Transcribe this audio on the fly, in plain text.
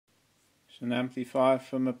An amplifier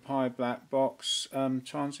from a Pye Black Box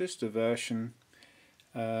transistor version.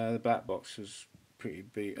 The black box was pretty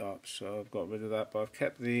beat up, so I've got rid of that, but I've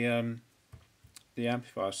kept the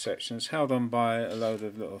amplifier section. It's held on by a load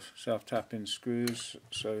of little self-tapping screws,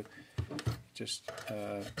 so just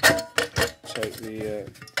take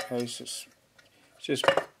the case. It's just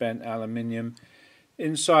bent aluminium.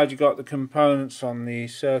 Inside you've got the components on the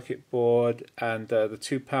circuit board and the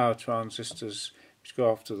two power transistors which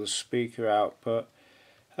go off to the speaker output.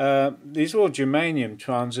 These are all germanium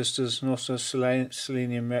transistors and also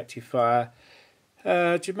selenium rectifier.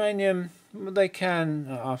 Germanium, they can,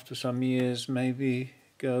 after some years, maybe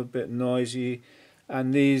go a bit noisy,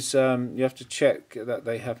 and these you have to check that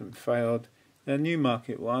they haven't failed. They're new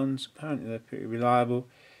market ones, apparently they're pretty reliable.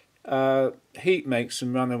 Heat makes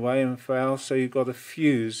them run away and fail, so you've got a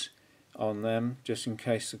fuse on them just in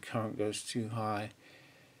case the current goes too high.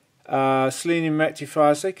 Selenium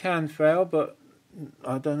rectifiers, they can fail, but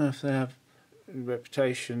I don't know if they have a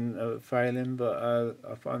reputation of failing, but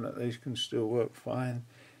I find that these can still work fine.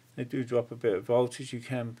 They do drop a bit of voltage. You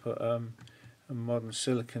can put a modern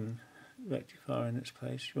silicon rectifier in its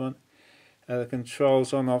place if you want. The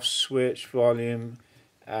controls on-off switch, volume,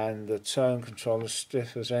 and the tone control as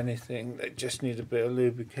stiff as anything. They just need a bit of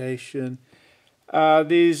lubrication.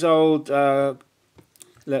 These old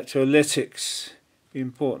electrolytics, be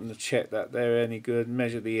important to check that they're any good.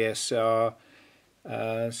 Measure the ESR,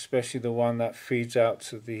 especially the one that feeds out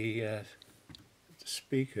to the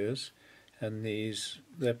speakers. And these,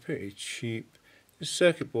 they're pretty cheap. The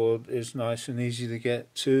circuit board is nice and easy to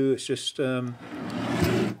get to. It's just held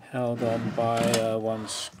on by one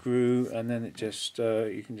screw, and then it just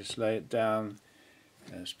you can just lay it down.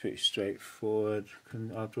 It's pretty straightforward.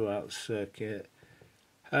 I'll draw out the circuit.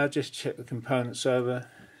 Just check the components over.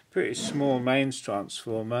 Pretty small mains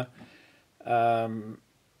transformer. I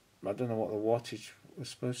don't know what the wattage was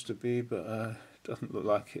supposed to be, but it doesn't look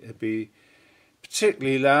like it'd be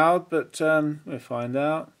particularly loud, but we'll find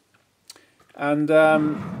out. And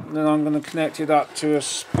then I'm going to connect it up to a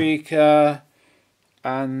speaker,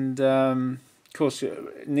 and of course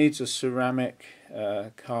it needs a ceramic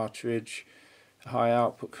cartridge, a high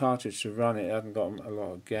output cartridge to run it. It hasn't got a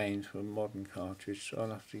lot of gain for a modern cartridge, so I'll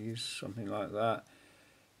have to use something like that.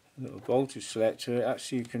 A little voltage selector.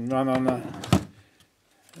 Actually you can run on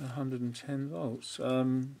 110 volts.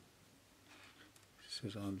 It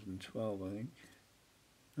says 112 I think.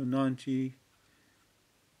 90,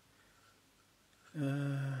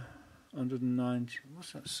 190,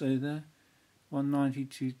 what's that say there? 190,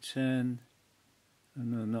 210,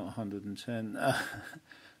 no, not 110, I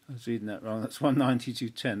was reading that wrong, that's 190,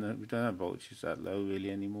 210, we don't have voltages that low really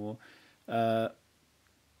anymore. It's a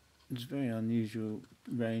very unusual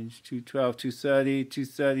range, 212, 230,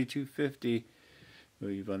 230, 250, well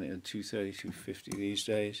you run it at 230, 250 these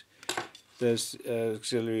days. There's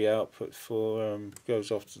auxiliary output for goes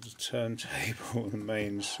off to the turntable, the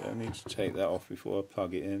mains. I need to take that off before I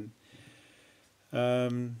plug it in.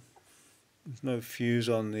 There's no fuse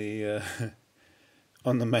on the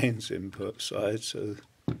mains input side, so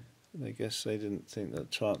I guess they didn't think that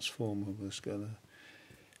transformer was going to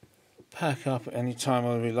pack up at any time.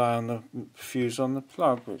 I'll rely on the fuse on the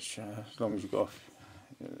plug, which as long as you've got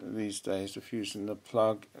these days the fuse in the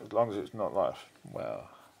plug, as long as it's not like, well,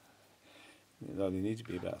 it only need to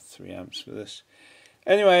be about 3 amps for this.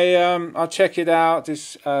 Anyway, I'll check it out,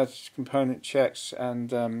 this component checks,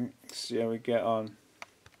 and see how we get on.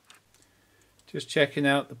 Just checking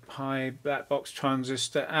out the Pye Black Box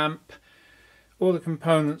Transistor amp. All the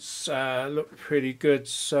components look pretty good,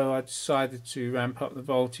 so I decided to ramp up the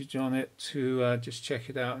voltage on it to just check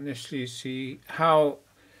it out initially, see how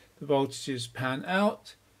the voltages pan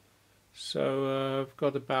out. So I've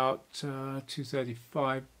got about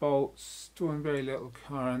 235 volts, drawing very little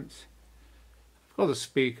current. I've got a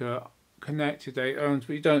speaker connected, 8 ohms,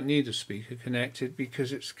 but you don't need a speaker connected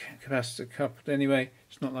because it's capacitor coupled anyway.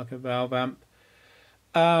 It's not like a valve amp.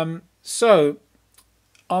 So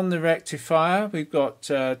on the rectifier we've got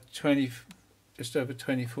just over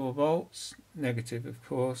 24 volts, negative of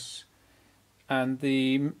course, and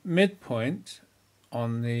the midpoint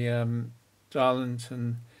on the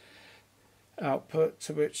Darlington output,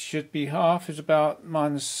 which should be half, is about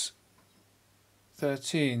minus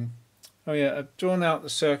 13. Oh yeah, I've drawn out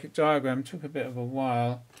the circuit diagram, took a bit of a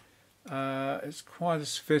while. It's quite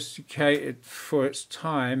sophisticated for its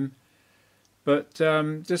time, but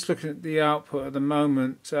just looking at the output at the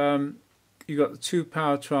moment, you've got the 2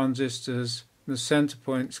 power transistors, and the center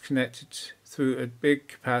point's connected through a big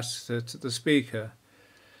capacitor to the speaker.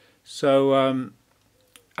 So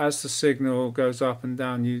as the signal goes up and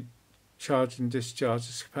down, you charge and discharge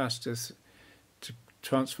this capacitor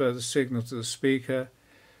transfer the signal to the speaker.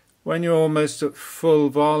 When you're almost at full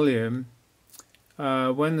volume,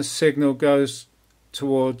 when the signal goes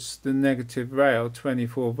towards the negative rail,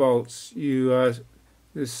 24 volts,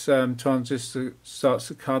 this transistor starts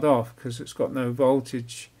to cut off because it's got no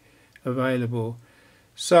voltage available.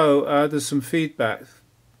 So there's some feedback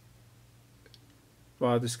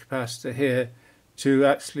via this capacitor here to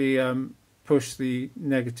actually push the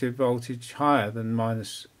negative voltage higher than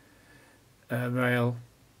minus rail,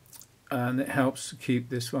 and it helps to keep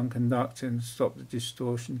this one conducting and stop the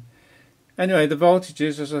distortion. Anyway, the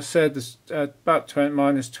voltages, as I said, is about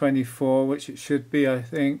minus 24, which it should be, I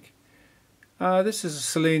think. This is a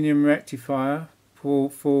selenium rectifier,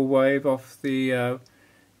 full wave off the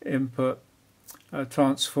input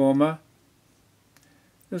transformer.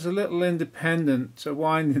 There's a little independent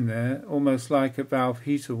winding there, almost like a valve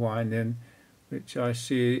heater winding, which I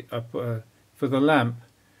see for the lamp.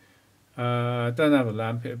 I don't have a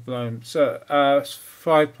lamp, it's blown. So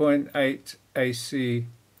 5.8 AC.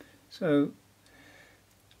 So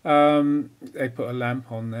they put a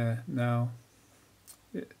lamp on there now.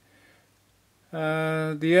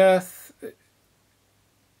 The earth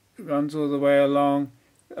runs all the way along.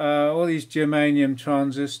 All these germanium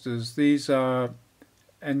transistors, these are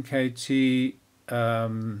NKT, I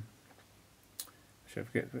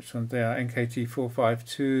forget which one they are, NKT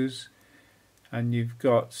 452s, and you've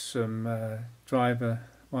got some driver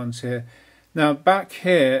ones here. Now back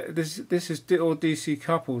here, this is all DC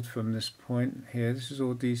coupled from this point here. This is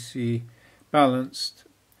all DC balanced.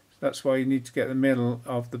 That's why you need to get the middle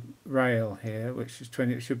of the rail here, which is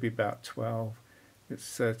 20. It should be about 12. It's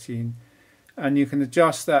 13, and you can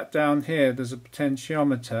adjust that down here. There's a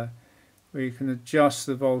potentiometer where you can adjust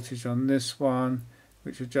the voltage on this one,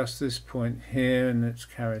 which adjusts this point here, and it's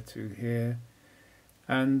carried through here.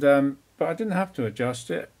 And but I didn't have to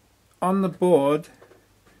adjust it on the board.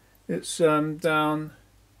 It's down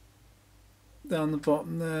the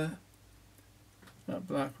bottom there, that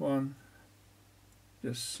black one.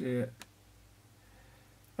 Just see it.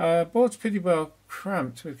 Board's pretty well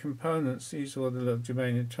cramped with components. These are all the little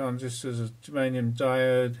germanium transistors, a germanium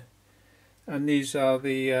diode, and these are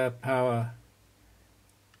the power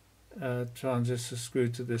transistors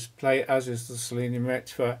screwed to this plate, as is the selenium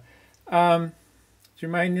rectifier.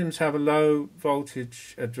 Germaniums have a low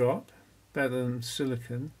voltage drop, better than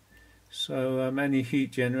silicon, so any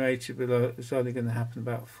heat generated below is only going to happen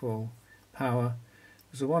about full power.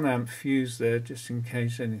 There's a 1 amp fuse there just in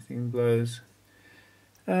case anything blows.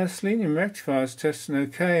 Selenium rectifier is testing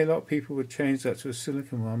okay. A lot of people would change that to a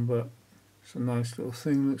silicon one, but it's a nice little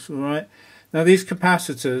thing, looks alright. Now these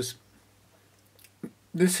capacitors,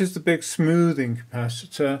 this is the big smoothing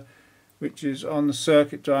capacitor, which is on the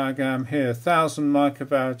circuit diagram here, 1000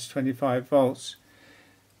 microfarads, 25 volts.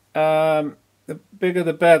 The bigger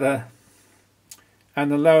the better,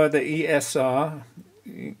 and the lower the ESR,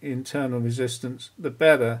 internal resistance, the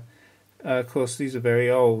better. Of course, these are very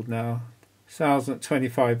old now. 1000 at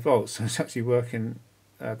 25 volts, so it's actually working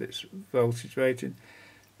at its voltage rating.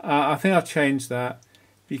 I think I've changed that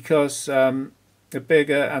because the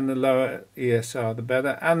bigger and the lower ESR, the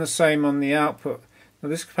better, and the same on the output. Now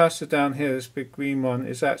this capacitor down here, this big green one,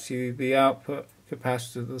 is actually the output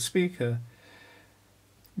capacitor of the speaker.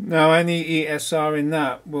 Now any ESR in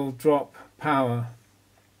that will drop power,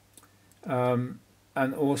 and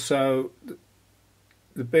also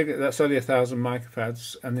the bigger, that's only 1000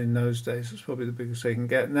 microfarads, and in those days it's probably the biggest they can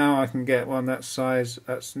get. Now I can get one that size,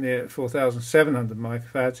 that's near 4700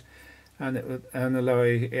 microfarads, and it would, and the lower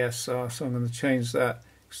ESR, so I'm going to change that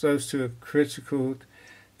because those two are critical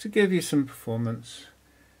to give you some performance.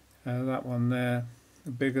 That one there,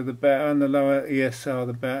 the bigger the better, and the lower ESR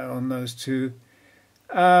the better on those two.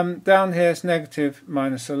 Down here it's negative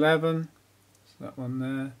minus 11, so that one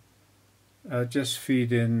there. Just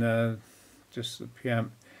feed in just the preamp.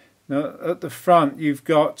 Now at the front you've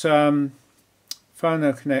got phono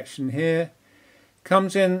connection here.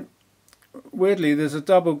 Comes in, weirdly, there's a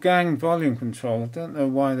double gang volume control. I don't know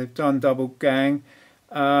why they've done double gang,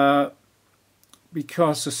 because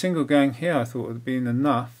a single gang here I thought would have been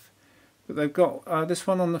enough. But they've got this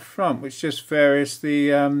one on the front, which just varies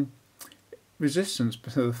the resistance to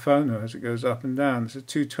the phono as it goes up and down. There's a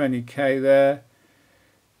 220k there,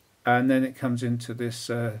 and then it comes into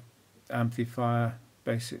this amplifier,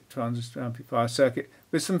 basic transistor amplifier circuit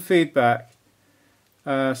with some feedback,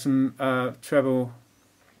 some treble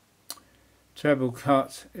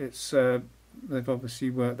cut. It's they've obviously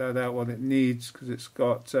worked that out what it needs, because it's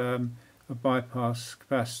got a bypass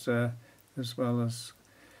capacitor as well as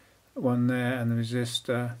one there, and the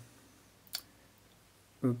resistor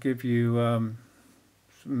will give you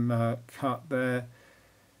some cut there.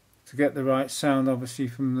 to get the right sound, obviously,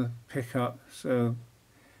 from the pickup. So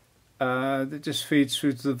that just feeds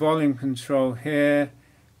through to the volume control here,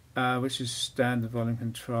 which is standard volume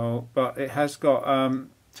control, but it has got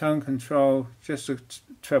tone control, just a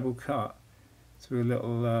treble cut through a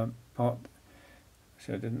little pot.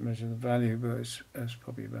 So I didn't measure the value, but it's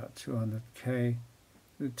probably about 200k.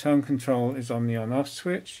 The tone control is on the on-off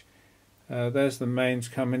switch. There's the mains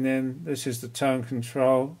coming in. This is the tone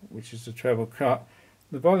control, which is the treble cut.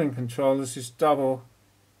 The volume control is this double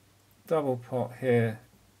pot here.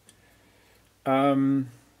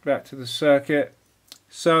 Back to the circuit.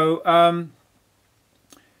 So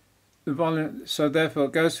the volume. So therefore,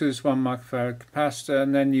 it goes through this 1 microfarad capacitor,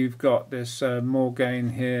 and then you've got this more gain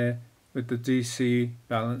here with the DC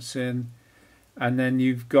balance in, and then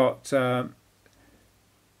you've got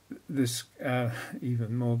this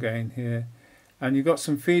even more gain here, and you've got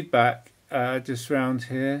some feedback just round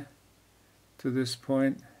here to this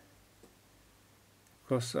point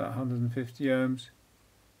across that 150 ohms.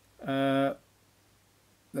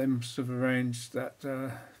 They must have arranged that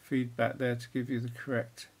feedback there to give you the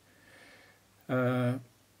correct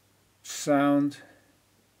sound.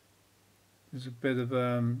 There's a bit of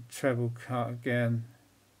treble cut again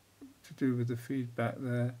to do with the feedback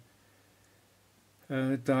there.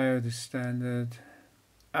 Diode is standard,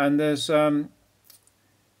 and there's all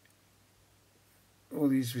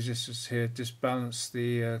these resistors here just balance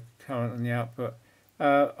the current on the output.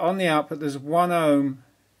 On the output there's 1 ohm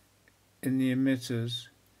in the emitters,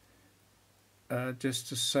 just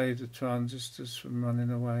to save the transistors from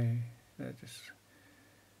running away.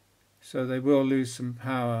 So they will lose some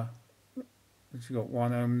power. You've got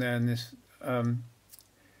 1 ohm there, and this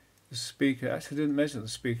the speaker, actually didn't measure the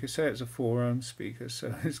speaker, say it's a 4 ohm speaker,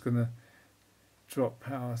 so it's going to drop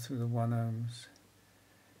power through the 1 ohms.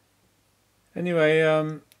 Anyway,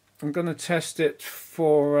 I'm going to test it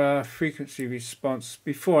for frequency response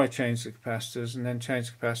before I change the capacitors, and then change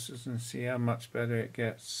the capacitors and see how much better it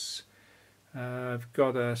gets. I've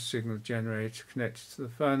got a signal generator connected to the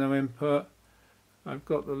phono input. I've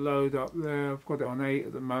got the load up there, I've got it on 8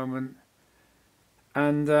 at the moment.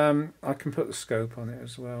 And I can put the scope on it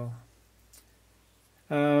as well.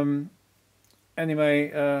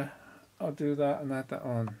 Anyway, I'll do that and add that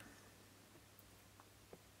on.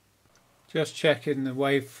 Just checking the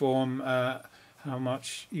waveform, how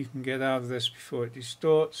much you can get out of this before it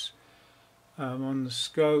distorts. On the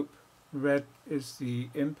scope, red is the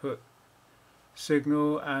input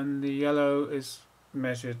signal and the yellow is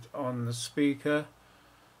measured on the speaker.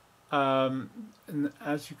 And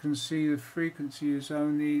as you can see, the frequency is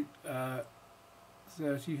only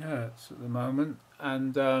 30 Hertz at the moment,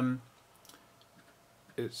 and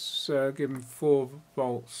it's given 4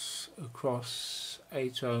 volts across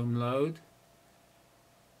 8 ohm load.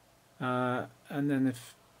 And then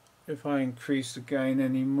if I increase the gain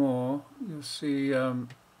any more, you'll see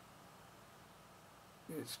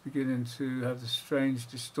it's beginning to have the strange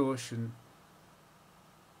distortion.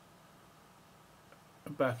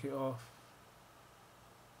 Back it off.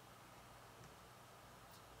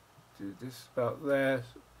 Do this about there,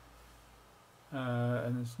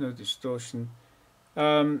 and there's no distortion.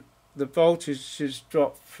 The voltage has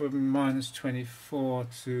dropped from -24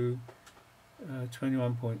 to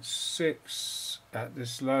 21.6 at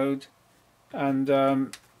this load,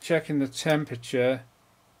 and checking the temperature,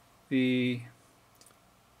 the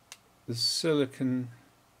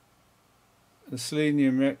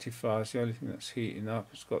selenium rectifier is the only thing that's heating up.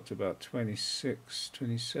 It's got to about 26,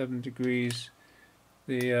 27 degrees.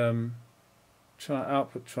 The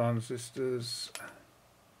output transistors,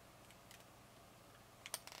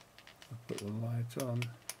 I'll put the light on.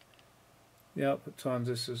 The output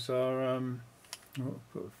transistors are, I'll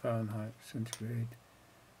put Fahrenheit, centigrade,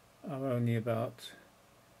 are only about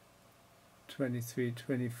 23,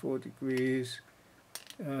 24 degrees.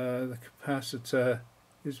 The capacitor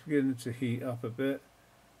is beginning to heat up a bit.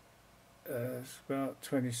 It's about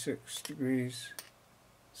 26 degrees.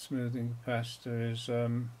 Smoothing capacitor is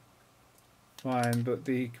fine, but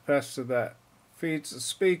the capacitor that feeds the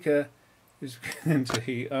speaker is beginning to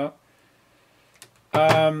heat up.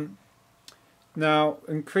 Now,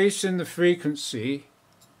 increasing the frequency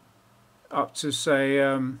up to say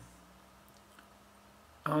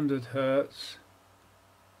 100 Hertz,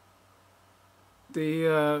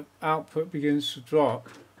 the output begins to drop.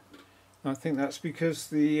 I think that's because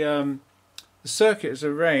the circuit is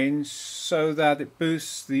arranged so that it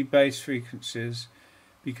boosts the bass frequencies,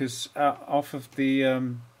 because off of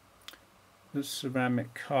the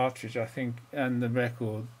ceramic cartridge, I think, and the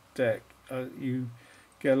record deck, you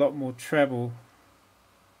get a lot more treble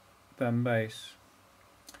than bass.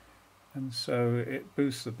 and so it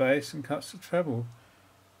boosts the bass and cuts the treble.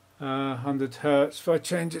 100 Hertz. If I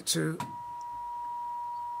change it to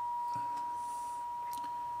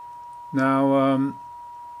now,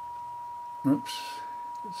 oops,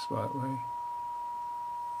 it's the right way.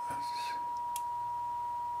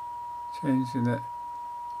 Changing it.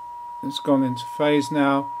 It's gone into phase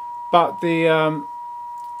now, but the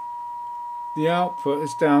output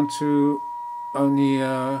is down to only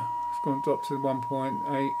it's going to drop to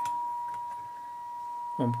 1.8,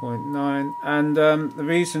 1.9, and the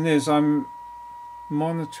reason is I'm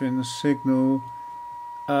monitoring the signal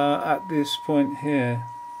at this point here,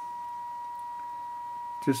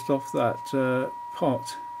 just off that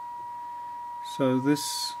pot. So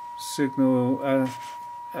this signal,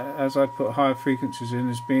 as I put higher frequencies in,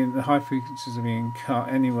 the high frequencies are being cut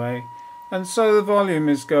anyway, and so the volume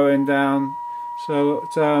is going down. So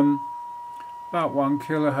at about 1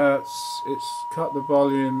 kilohertz, it's cut the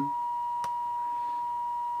volume.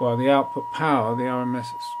 Well, the output power, the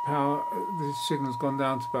RMS power, the signal's gone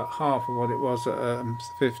down to about half of what it was at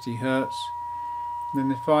 50 hertz. And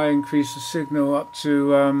then if I increase the signal up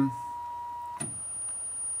to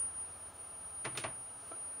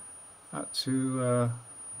 10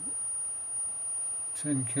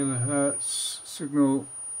 kilohertz, signal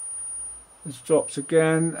has dropped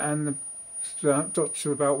again, and dropped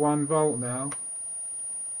to about 1 volt now.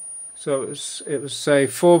 So it was say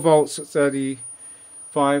 4 volts at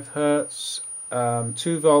 35 hertz,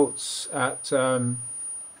 2 volts at 1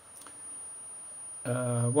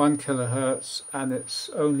 kilohertz, and it's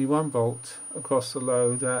only 1 volt across the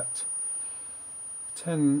load at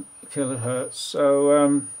 10 kilohertz.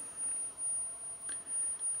 So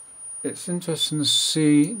it's interesting to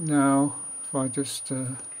see now. If I just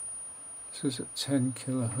this is at 10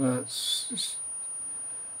 kilohertz, just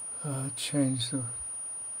change the.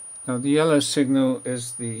 Now the yellow signal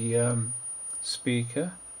is the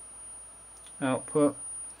speaker output.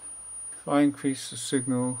 If I increase the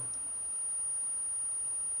signal,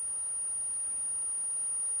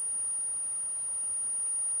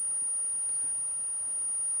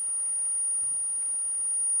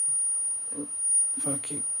 if I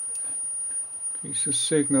increase the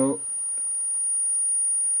signal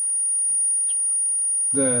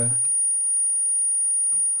there,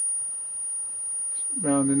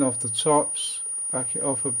 rounding off the tops, back it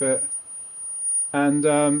off a bit, and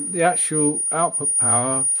the actual output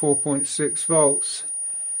power 4.6 volts.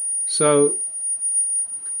 So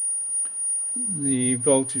the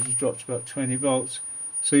voltage has dropped to about 20 volts.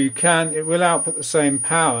 So it will output the same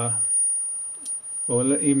power, or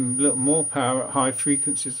even a little more power at high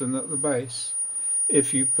frequencies than at the base,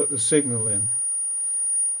 if you put the signal in.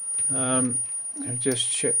 I've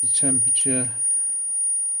just checked the temperature.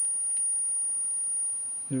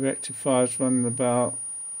 The rectifier's running about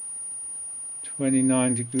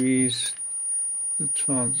 29 degrees. The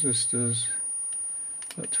transistors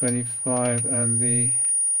at 25, and the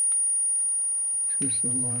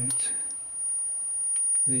light.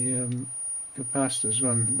 The capacitors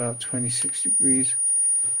run about 26 degrees.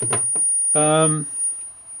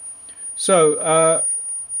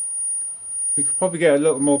 We could probably get a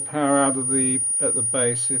little more power out of at the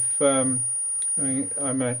base if I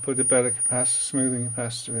might put a better smoothing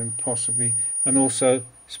capacitor in, possibly, and also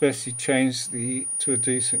especially change to a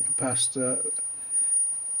decent capacitor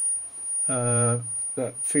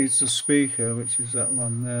that feeds the speaker, which is that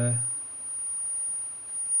one there.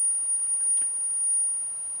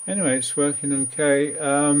 Anyway, it's working okay.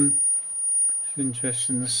 It's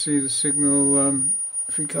interesting to see the signal.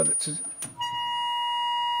 If we got it to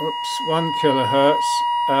 1 kilohertz,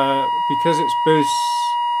 because it boosts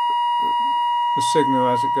the signal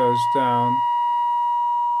as it goes down.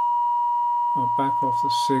 I'll back off the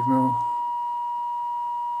signal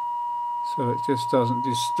so it just doesn't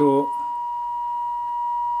distort.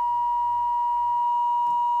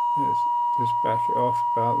 Let's just back it off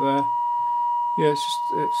about there. Yeah,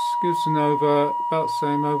 it gives an about the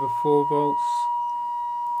same, over 4 volts.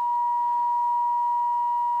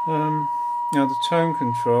 Now the tone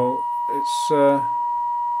control, it's got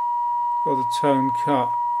a tone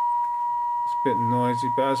cut. It's a bit noisy,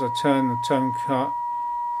 but as I turn the tone cut,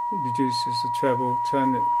 it reduces the treble.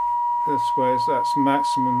 Turn it this way, that's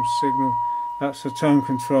maximum signal. That's the tone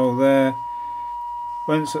control there.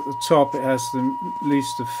 When it's at the top, it has the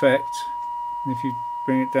least effect, and if you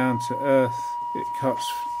bring it down to earth, it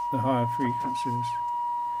cuts the higher frequencies.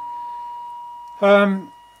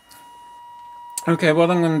 Okay, what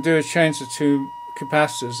I'm going to do is change the 2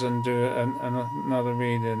 capacitors and do another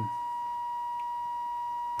reading.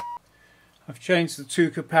 I've changed the 2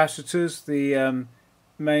 capacitors. The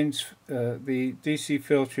mains, the DC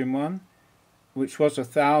filtering one, which was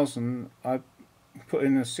 1,000. I put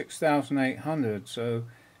in a 6,800. So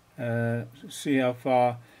see how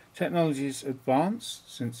far technology's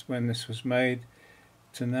advanced since when this was made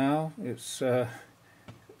to now. It's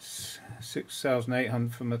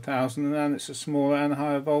 6,800 from 1,000, and it's a smaller and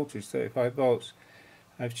higher voltage, 35 volts.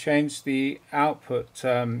 I've changed the output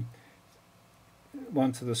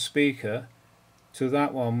one to the speaker to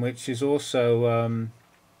that one, which is also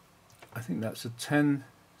I think that's a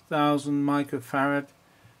 10,000 microfarad,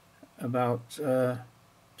 about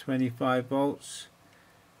 25 volts,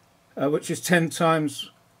 which is 10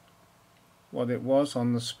 times what it was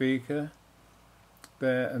on the speaker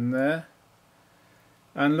there and there.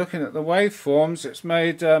 And looking at the waveforms, it's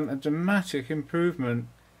made a dramatic improvement.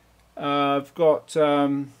 I've got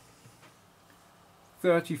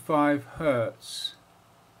 35 Hertz,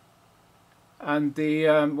 and the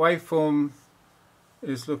waveform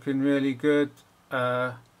is looking really good.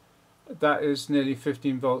 That is nearly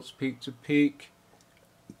 15 volts peak to peak.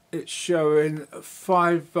 It's showing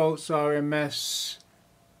 5 volts RMS.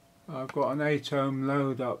 I've got an 8 ohm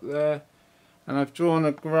load up there, and I've drawn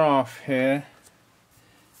a graph here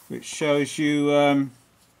which shows you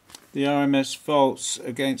the RMS volts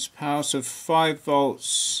against power. So 5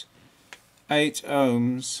 volts 8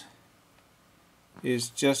 ohms is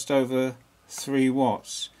just over 3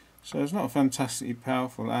 watts. So it's not a fantastically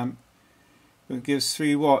powerful amp, but it gives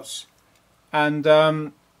 3 watts.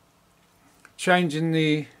 And changing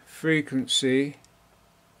the frequency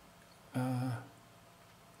to,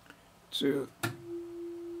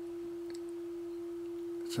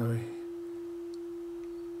 sorry,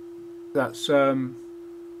 that's now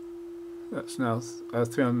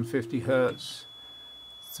 350 Hertz,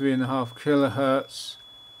 3.5 kilohertz,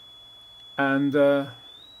 and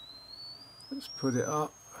let's put it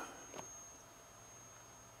up.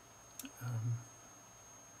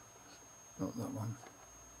 Not that one.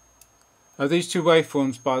 These two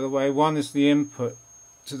waveforms, by the way, one is the input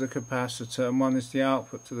to the capacitor and one is the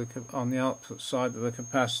output to the on the output side of the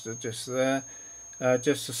capacitor, just there,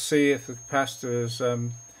 just to see if the capacitor has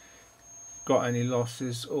got any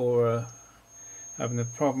losses or having a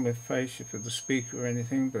problem with phase shift of the speaker or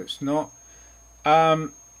anything, but it's not. Now,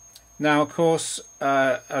 of course,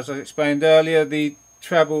 as I explained earlier, the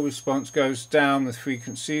treble response goes down with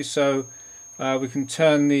frequency, so we can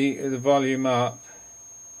turn the volume up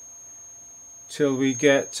till we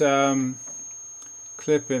get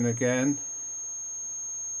clipping again,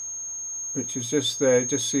 which is just there.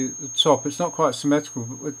 Just see the top. It's not quite symmetrical,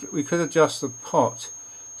 but we could adjust the pot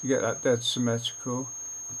to get that dead symmetrical.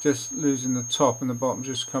 Just losing the top and the bottom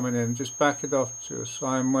just coming in. Just back it off to a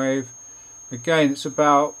sine wave. Again, it's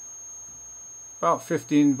about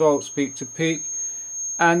 15 volts peak to peak,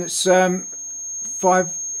 and it's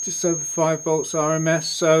just over 5 volts RMS,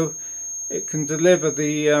 so it can deliver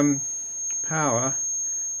the power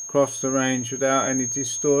across the range without any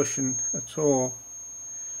distortion at all.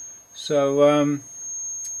 So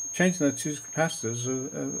changing the two capacitors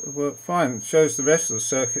work fine. It shows the rest of the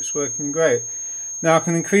circuit's working great. Now I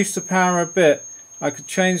can increase the power a bit. I could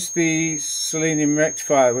change the selenium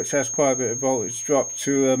rectifier, which has quite a bit of voltage drop,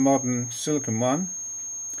 to a modern silicon one.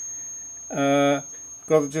 Got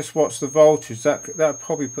to just watch the voltage. That'll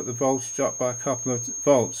probably put the voltage up by a couple of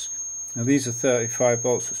volts. Now these are 35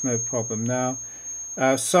 volts, it's no problem now.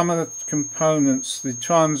 Some of the components, the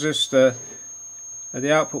transistor,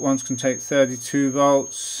 the output ones can take 32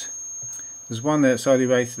 volts. There's one there that's only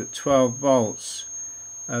rated at 12 volts,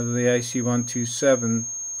 the AC127.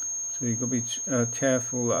 So you've got to be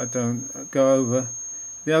careful that I don't go over.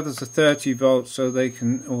 The others are 30 volts, so they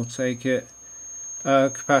can all take it.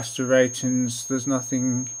 Capacitor ratings, there's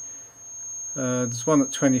nothing. There's one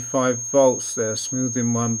at 25 volts there,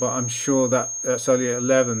 smoothing one, but I'm sure that's only at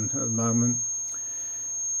 11 at the moment.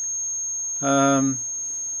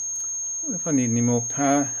 If I need any more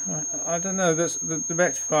power, I don't know. The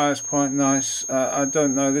rectifier is quite nice. I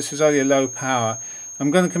don't know. This is only a low power. I'm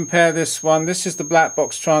going to compare this one. This is the black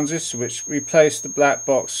box transistor, which replaced the black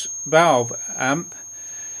box valve amp.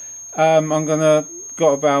 I'm going to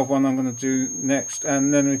got a valve one I'm going to do next,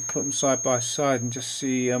 and then we can put them side by side and just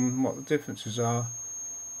see what the differences are.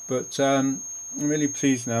 But I'm really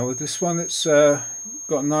pleased now with this one. It's got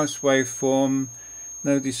a nice waveform,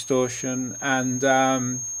 no distortion, and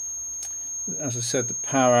as I said, the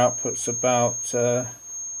power output's about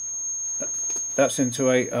that's into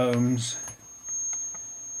 8 ohms.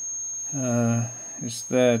 It's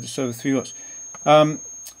there, just over 3 watts. I'm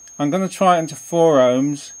going to try it into 4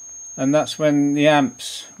 ohms, and that's when the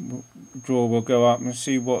amps draw will go up, and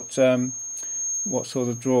see what what sort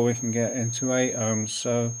of draw we can get into 8 ohms.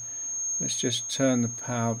 So let's just turn the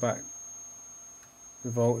power back, the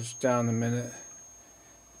voltage down a minute,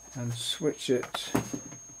 and switch it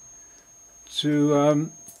to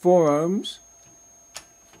 4 ohms.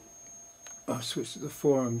 I'll switch it to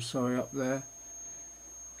 4 ohms, sorry, up there.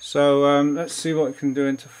 So let's see what we can do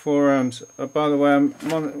into 4 ohms. By the way,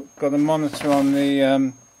 I've got a monitor on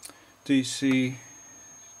the DC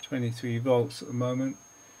 23 volts at the moment.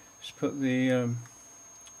 Just put the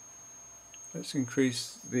let's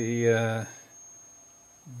increase the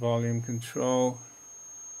volume control.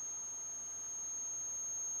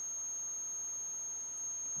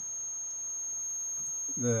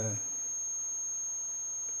 The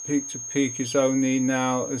peak to peak is only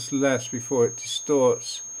now is less before it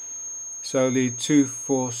distorts. It's only 2,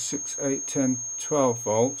 4, 6, 8, 10, 12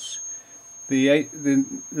 volts. The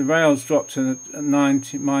rails dropped to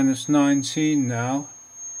minus 19 now,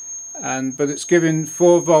 but it's giving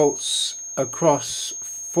 4 volts across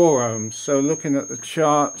 4 ohms. So looking at the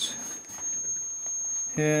chart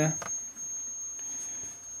here,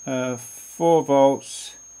 4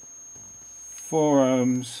 volts, 4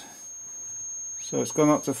 ohms. So it's gone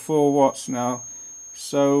up to 4 watts now.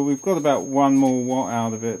 So we've got about 1 more watt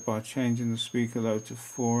out of it by changing the speaker load to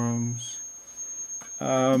 4 ohms.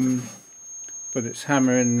 But it's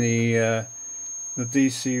hammering the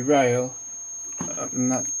DC rail,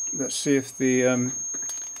 and let's see if the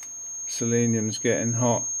selenium's getting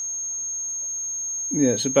hot.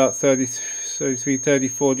 Yeah, it's about 33,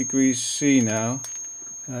 34 degrees C now,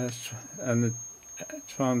 and the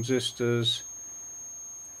transistors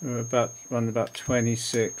are run about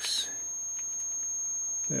 26.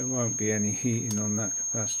 There won't be any heating on that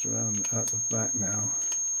capacitor around at the back now.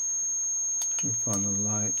 We'll find the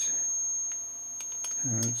light.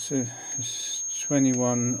 And it's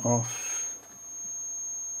 21 off.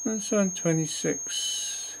 That's on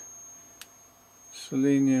 26.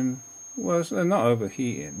 Selenium. Well, they're not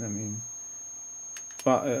overheating. I mean,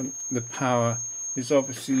 but the power is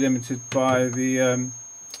obviously limited by the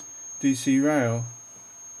DC rail.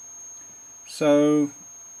 So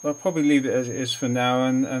I'll probably leave it as it is for now,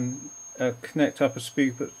 and connect up a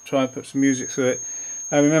speaker, try and put some music through it.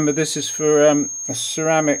 Remember, this is for a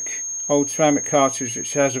old ceramic cartridge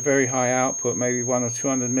which has a very high output, maybe 100 or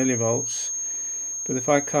 200 millivolts. But if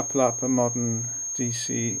I couple up a modern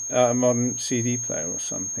modern CD player or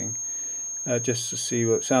something, just to see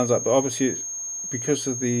what it sounds like. But obviously, because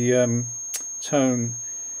of the tone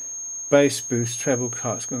bass boost treble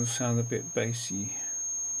cut, it's going to sound a bit bassy.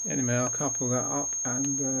 Anyway, I'll couple that up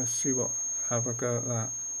and have a go at that.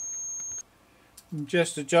 I'm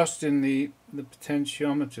just adjusting the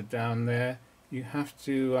potentiometer down there. You have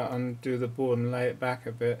to undo the board and lay it back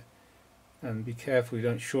a bit, and be careful you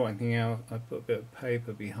don't short anything out. I put a bit of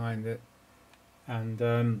paper behind it,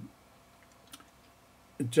 and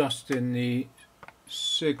adjusting the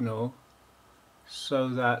signal so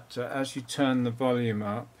that as you turn the volume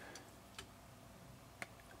up,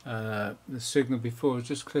 the signal before was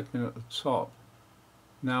just clipping at the top.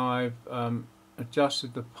 Now I've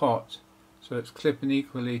adjusted the pot so it's clipping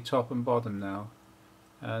equally top and bottom now,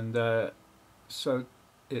 and so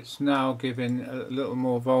it's now giving a little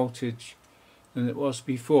more voltage than it was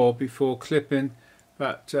before clipping.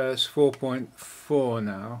 But it's 4.4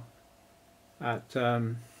 now at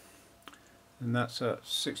and that's at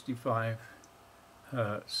 65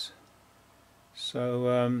 Hertz.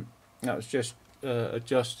 So that was just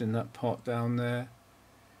adjusting that pot down there.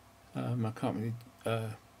 I can't really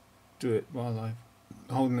do it while I'm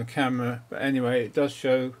holding the camera, but anyway, it does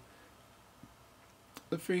show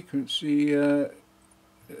the frequency.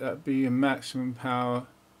 That'd be a maximum power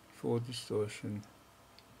for distortion.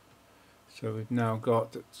 So we've now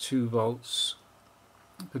got 2 volts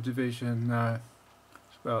per division.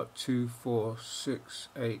 It's about 2, 4, 6,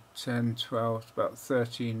 8, 10, 12, it's about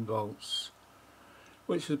 13 volts,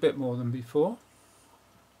 which is a bit more than before.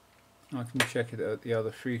 I can check it at the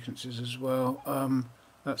other frequencies as well.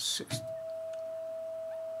 That's 6.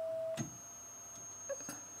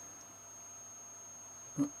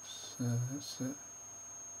 Oops, that's it.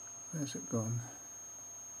 Where's it gone?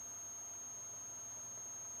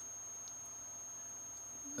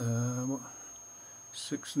 What?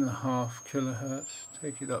 6.5 kilohertz.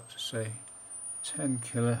 Take it up to say 10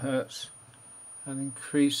 kilohertz, and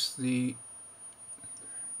increase the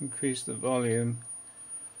volume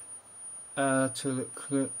till it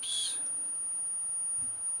clips.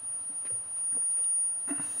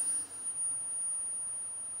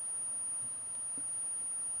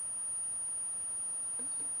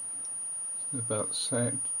 About the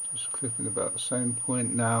same, just clipping about the same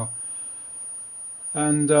point now.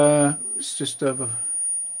 and it's just over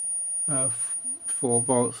 4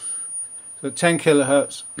 volts. So 10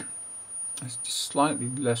 kilohertz. It's just slightly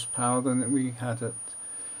less power than we had at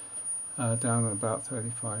down at about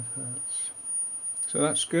 35 hertz. So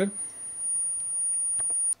that's good.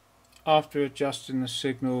 After adjusting the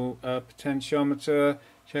signal potentiometer,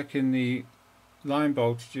 checking the line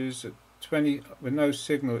voltages at 20 with no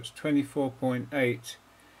signal, it's 24.8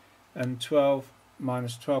 and 12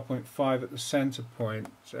 minus 12.5 at the center point,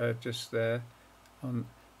 just there.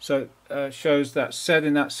 So it shows that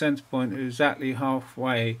setting that center point exactly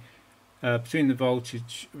halfway between the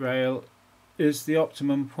voltage rail is the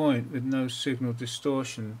optimum point with no signal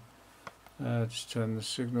distortion. Just turn the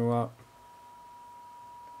signal up.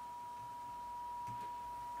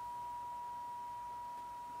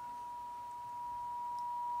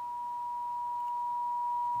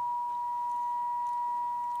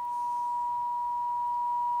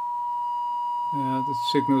 The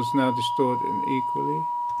signal's now distorted equally,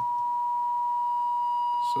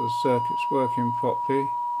 so the circuit's working properly,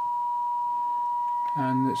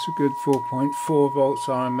 and it's a good 4.4 volts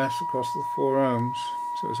RMS across the 4 ohms,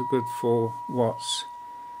 so it's a good 4 watts.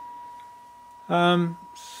 The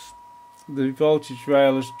voltage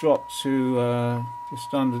rail has dropped to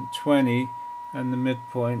just under 20 and the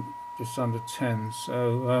midpoint just under 10,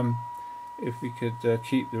 so if we could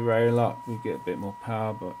keep the rail up we'd get a bit more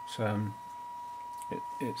power, but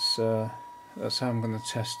that's how I'm going to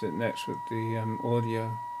test it next with the audio.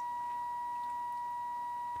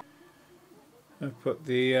 I've put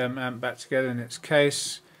the amp back together in its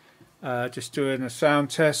case, just doing a sound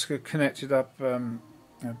test. I connected up a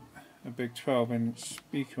big 12-inch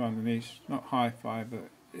speaker underneath, not hi-fi but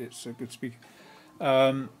it's a good speaker,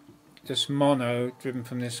 just mono, driven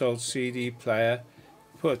from this old CD player.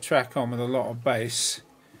 Put a track on with a lot of bass,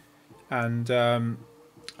 and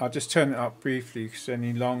I'll just turn it up briefly because it's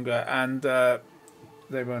any longer, and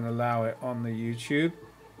they won't allow it on the YouTube.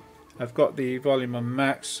 I've got the volume on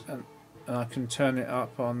max, and I can turn it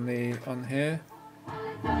up on here.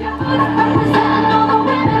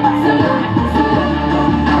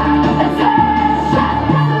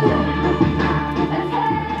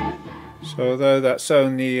 So although that's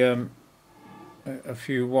only a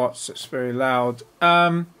few watts, it's very loud.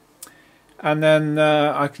 And then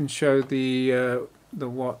I can show the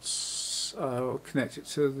watts, connect it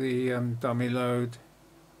to the dummy load.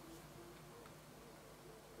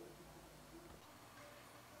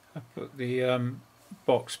 I put the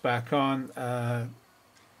box back on,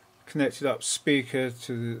 connected up speaker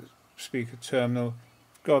to the speaker terminal.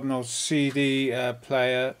 Got an old CD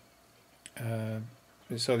player.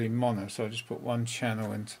 It's only mono, so I just put one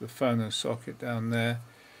channel into the phono socket down there.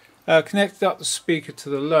 Connected up the speaker to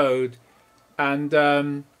the load, and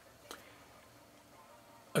I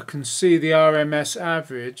can see the RMS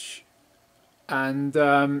average, and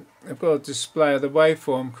I've got a display of the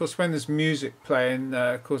waveform. Of course, when there's music playing,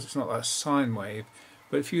 of course it's not like a sine wave,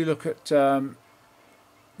 but if you look at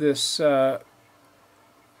this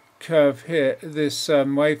curve here, this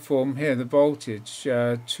waveform here, the voltage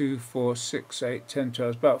 2, 4, 6, 8, 10,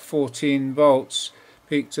 12, about 14 volts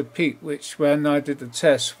peak to peak, which when I did the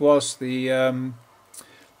test was the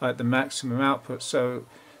like the maximum output. So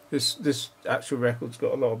this actual record's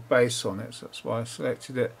got a lot of bass on it, so that's why I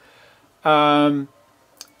selected it. I've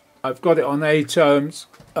got it on 8 ohms.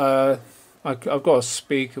 I've got a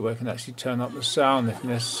speaker where I can actually turn up the sound if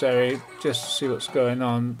necessary, just to see what's going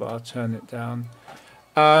on, but I'll turn it down.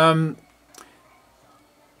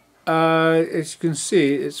 As you can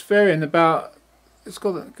see, it's varying about, it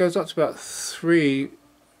goes up to about 3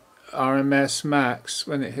 RMS max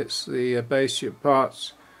when it hits the bassier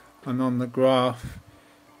parts, and on the graph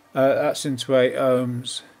that's into 8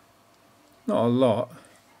 ohms. Not a lot.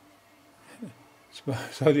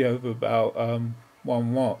 It's only over about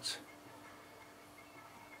 1 watt.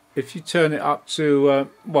 If you turn it up to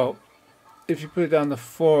well, if you put it down to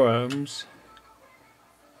 4 ohms,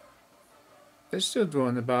 it's still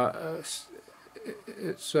drawing about it's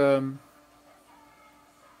only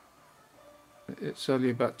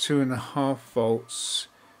about 2.5 volts,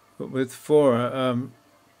 but with 4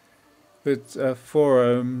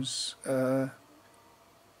 ohms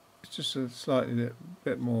it's just a slightly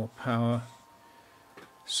bit more power.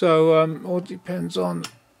 So all depends on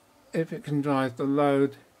if it can drive the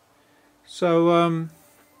load. So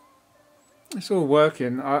it's all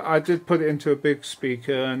working. I did put it into a big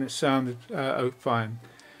speaker and it sounded fine.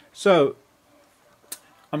 So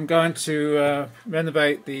I'm going to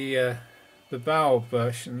renovate the valve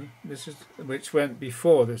version. This is which went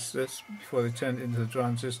before this before they turned it into the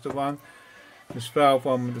transistor one. This valve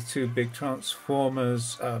one with the 2 big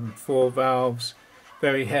transformers, 4 valves,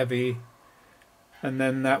 very heavy, and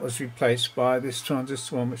then that was replaced by this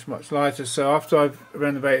transistor one, which is much lighter. So after I've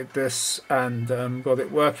renovated this and got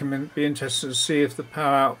it working, I'd be interested to see if the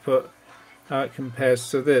power output, how it compares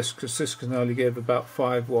to this, because this can only give about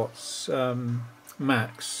 5 watts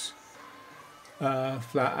max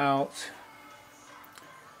flat out.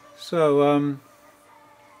 So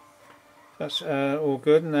that's all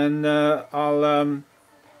good, and then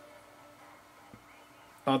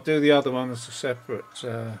I'll do the other one as a separate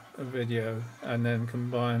video, and then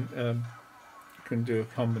combine, can do a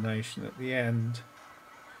combination at the end.